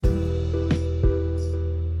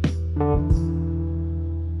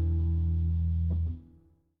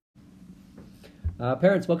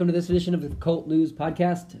Parents, welcome to this edition of the Colt News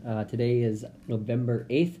Podcast. Today is November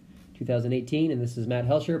 8th, 2018, and this is Matt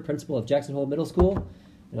Helsher, principal of Jackson Hole Middle School,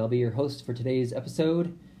 and I'll be your host for today's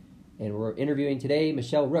episode. And we're interviewing today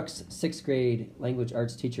Michelle Rooks, 6th grade language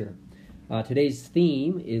arts teacher. Today's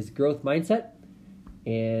theme is growth mindset,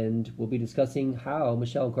 and we'll be discussing how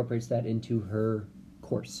Michelle incorporates that into her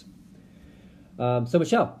course. So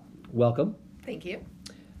Michelle, welcome. Thank you.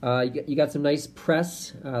 You got some nice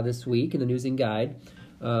press this week in the News and Guide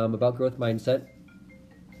about growth mindset.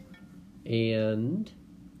 And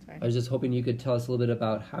I was just hoping you could tell us a little bit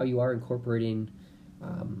about how you are incorporating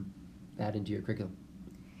that into your curriculum.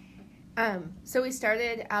 So we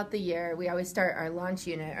started out the year, we always start our launch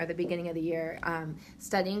unit or the beginning of the year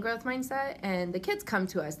studying growth mindset. And the kids come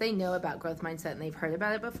to us, they know about growth mindset and they've heard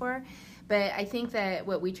about it before. But I think that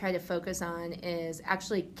what we try to focus on is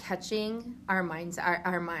actually catching our minds,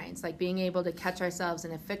 like being able to catch ourselves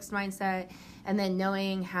in a fixed mindset and then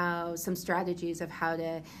knowing how some strategies of how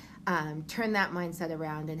to turn that mindset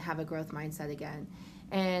around and have a growth mindset again.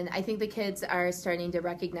 And I think the kids are starting to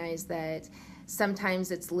recognize that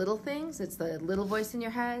sometimes it's little things, it's the little voice in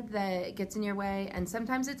your head that gets in your way, and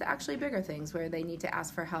sometimes it's actually bigger things where they need to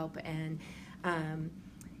ask for help and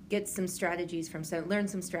get some strategies learn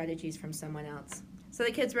some strategies from someone else. So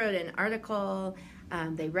the kids wrote an article,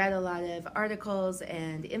 they read a lot of articles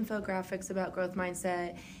and infographics about growth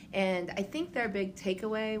mindset, and I think their big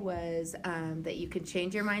takeaway was that you can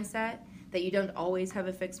change your mindset, that you don't always have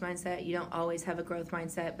a fixed mindset, you don't always have a growth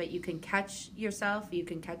mindset, but you can catch yourself, you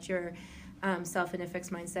can catch your self in a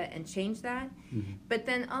fixed mindset and change that. Mm-hmm. But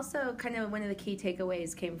then also kind of one of the key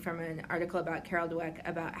takeaways came from an article about Carol Dweck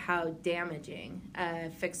about how damaging a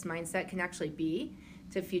fixed mindset can actually be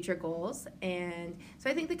to future goals. And so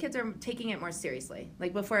I think the kids are taking it more seriously.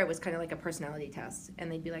 Like before it was kind of like a personality test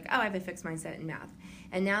and they'd be like, oh, I have a fixed mindset in math.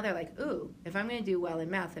 And now they're like, ooh, if I'm going to do well in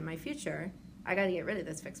math in my future, I got to get rid of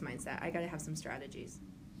this fixed mindset. I got to have some strategies.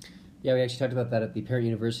 Yeah, we actually talked about that at the Parent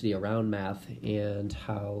University around math and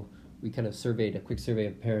how we kind of surveyed a quick survey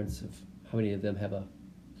of parents of how many of them have a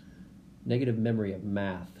negative memory of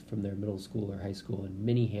math from their middle school or high school, and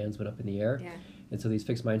many hands went up in the air. Yeah. And so these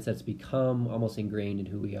fixed mindsets become almost ingrained in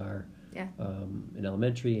who we are in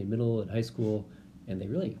elementary and middle and high school, and they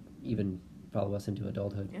really even follow us into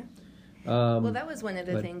adulthood. Yeah. Well, that was one of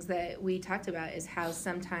the things that we talked about is how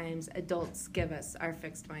sometimes adults give us our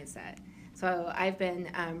fixed mindset. So I've been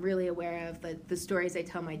really aware of the stories I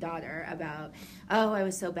tell my daughter about, oh, I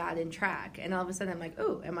was so bad in track. And all of a sudden I'm like,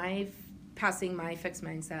 oh, am I passing my fixed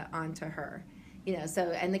mindset on to her? You know,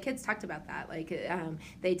 so, and the kids talked about that. Like,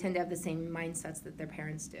 they tend to have the same mindsets that their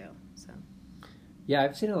parents do. So. Yeah,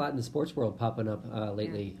 I've seen a lot in the sports world popping up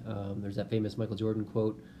lately. Yeah. There's that famous Michael Jordan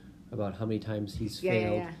quote about how many times he's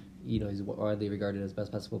failed. Yeah. You know, he's widely regarded as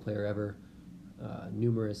best basketball player ever.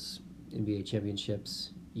 Numerous NBA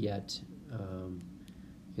championships, yet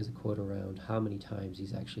he has a quote around how many times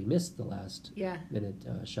he's actually missed the last minute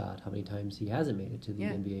shot, how many times he hasn't made it to the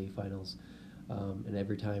NBA finals, and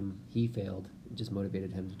every time he failed, it just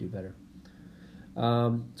motivated him to do better.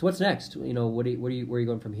 So what's next? You know, where are you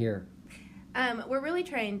going from here? We're really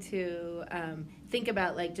trying to think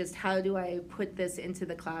about like just how do I put this into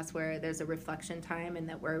the class where there's a reflection time and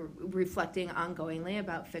that we're reflecting ongoingly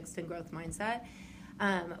about fixed and growth mindset.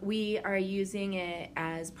 We are using it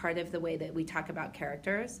as part of the way that we talk about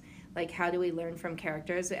characters. Like, how do we learn from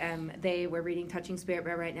characters? They were reading Touching Spirit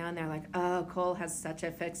Bear right now, and they're like, oh, Cole has such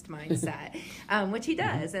a fixed mindset, which he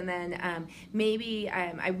does. And then maybe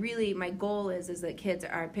my goal is that kids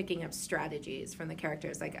are picking up strategies from the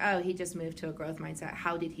characters. Like, oh, he just moved to a growth mindset.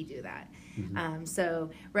 How did he do that? Mm-hmm. So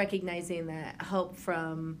recognizing that help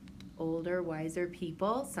from older, wiser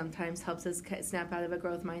people sometimes helps us snap out of a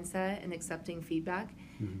growth mindset and accepting feedback.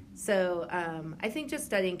 Mm-hmm. So I think just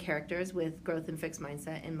studying characters with growth and fixed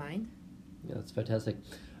mindset in mind. Yeah, that's fantastic.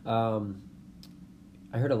 I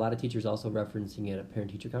heard a lot of teachers also referencing it at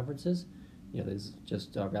parent-teacher conferences. You know, this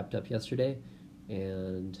just wrapped up yesterday,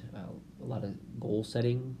 and a lot of goal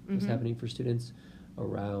setting is happening for students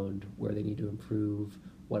around where they need to improve,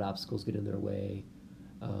 what obstacles get in their way.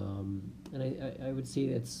 And I would say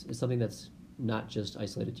it's something that's not just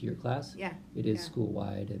isolated to your class. Yeah. It is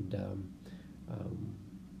school-wide, and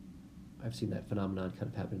I've seen that phenomenon kind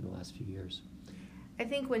of happen in the last few years. I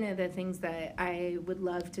think one of the things that I would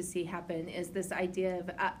love to see happen is this idea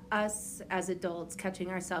of us as adults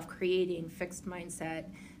catching ourselves creating fixed mindset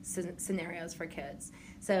scenarios for kids.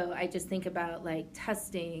 So I just think about like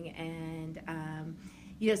testing and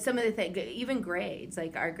some of the things, even grades,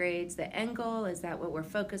 like our grades, the end goal, is that what we're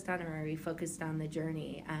focused on, or are we focused on the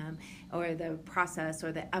journey, or the process,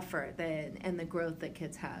 or the effort and the growth that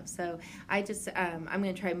kids have? So I just, I'm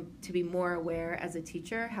going to try to be more aware as a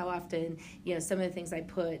teacher how often, some of the things I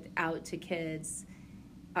put out to kids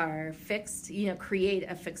are fixed, create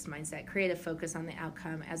a fixed mindset, create a focus on the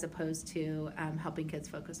outcome, as opposed to helping kids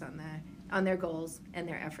focus on their goals and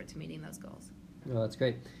their effort to meeting those goals. Oh, that's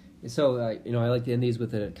great. So, I like to end these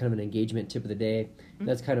with a kind of an engagement tip of the day. Mm-hmm.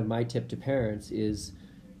 That's kind of my tip to parents, is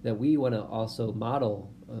that we want to also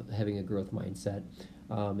model having a growth mindset.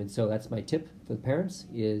 And so that's my tip for the parents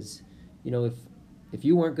is, if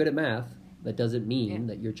you weren't good at math, that doesn't mean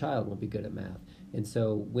that your child won't be good at math. And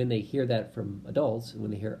so when they hear that from adults, and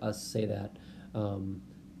when they hear us say that,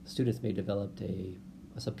 students may develop a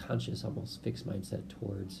subconscious, almost fixed mindset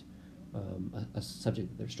towards a subject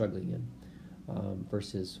that they're struggling in,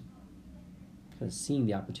 versus kind of seeing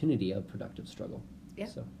the opportunity of productive struggle. Yeah.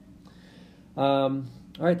 So, all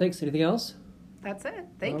right, thanks. Anything else? That's it.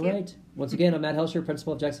 Thank you. All right. Once again, I'm Matt Helsher,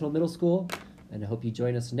 principal of Jackson Hole Middle School, and I hope you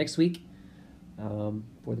join us next week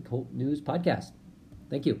for the Colt News Podcast.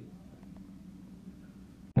 Thank you.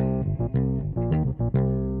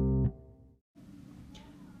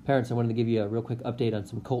 Parents, I wanted to give you a real quick update on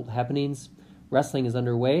some Colt happenings. Wrestling is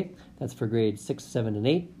underway. That's for grades 6, 7, and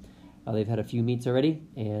 8. They've had a few meets already,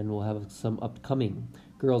 and we'll have some upcoming.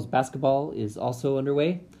 Girls basketball is also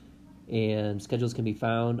underway, and schedules can be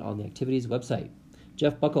found on the activities website.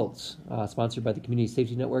 Jeff Buchholz, sponsored by the Community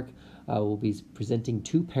Safety Network, will be presenting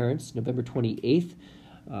to parents November 28th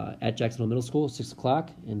at Jackson Hole Middle School, 6 o'clock,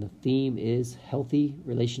 and the theme is Healthy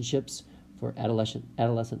Relationships for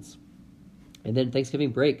Adolescents. And then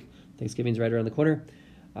Thanksgiving break. Thanksgiving's right around the corner.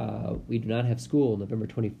 We do not have school November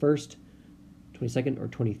 21st, 22nd, or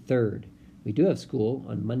 23rd. We do have school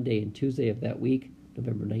on Monday and Tuesday of that week,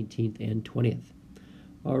 November 19th and 20th.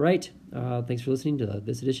 All right. Thanks for listening to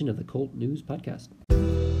this edition of the Colt News Podcast.